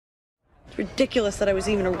It's ridiculous that I was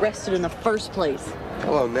even arrested in the first place.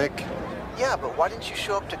 Hello, Nick. Yeah, but why didn't you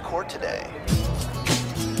show up to court today?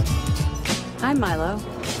 Hi, Milo.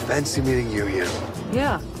 Fancy meeting you here.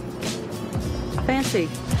 Yeah. Fancy.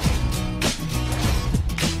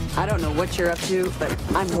 I don't know what you're up to, but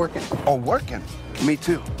I'm working. Oh, working? Me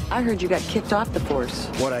too. I heard you got kicked off the force.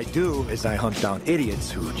 What I do is I hunt down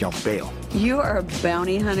idiots who jump bail. You are a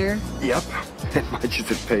bounty hunter? Yep. As much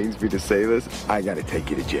as it pains me to say this, I gotta take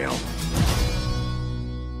you to jail.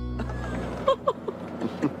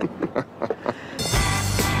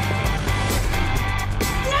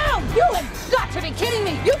 No! You have got to be kidding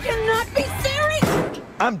me! You cannot be serious!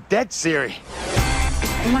 I'm dead serious.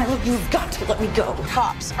 Milo, you've got to let me go.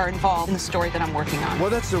 Cops are involved in the story that I'm working on.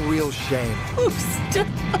 Well, that's a real shame. Oops.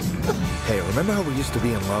 Hey, remember how we used to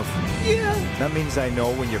be in love? Yeah. That means I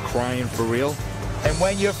know when you're crying for real and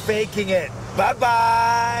when you're faking it.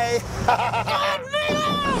 Bye-bye.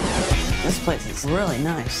 This place is really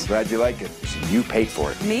nice. Glad you like it. So you paid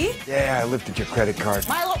for it. Me? Yeah, I lifted your credit card.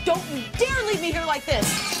 Milo, don't dare leave me here like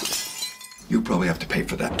this! You probably have to pay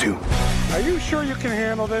for that too. Are you sure you can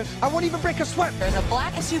handle this? I won't even break a sweat. There's a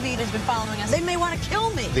black SUV that's been following us. They may want to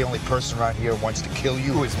kill me. The only person around here who wants to kill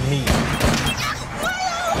you is me.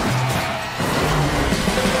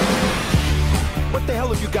 What the hell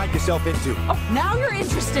have you got yourself into? Oh, now you're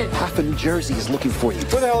interested. Half of New Jersey is looking for you.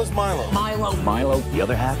 Where the hell is Milo? Milo, the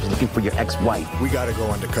other half is looking for your ex-wife. We gotta go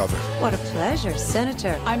undercover. What a pleasure,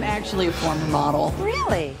 Senator. I'm actually a former model.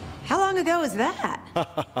 Really? How long ago was that?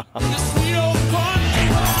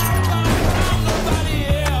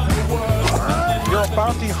 You're a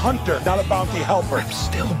bounty hunter, not a bounty helper. I'm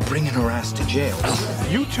still bringing her ass to jail.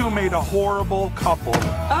 You two made a horrible couple,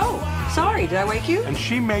 Oh, sorry. Did I wake you? and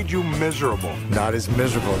she made you miserable. Not as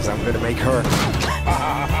miserable as I'm gonna make her.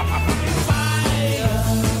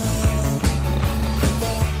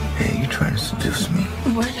 Hey, you trying to seduce me?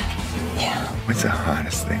 What? Yeah. What's the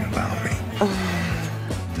hottest thing about me?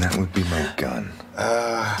 That would be my gun.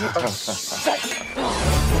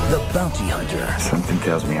 The Bounty Hunter. Something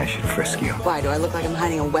tells me I should frisk you. Why? Do I look like I'm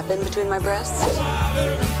hiding a weapon between my breasts?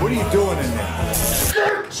 What are you doing in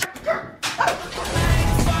there?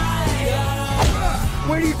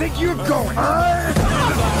 Where do you think you're going?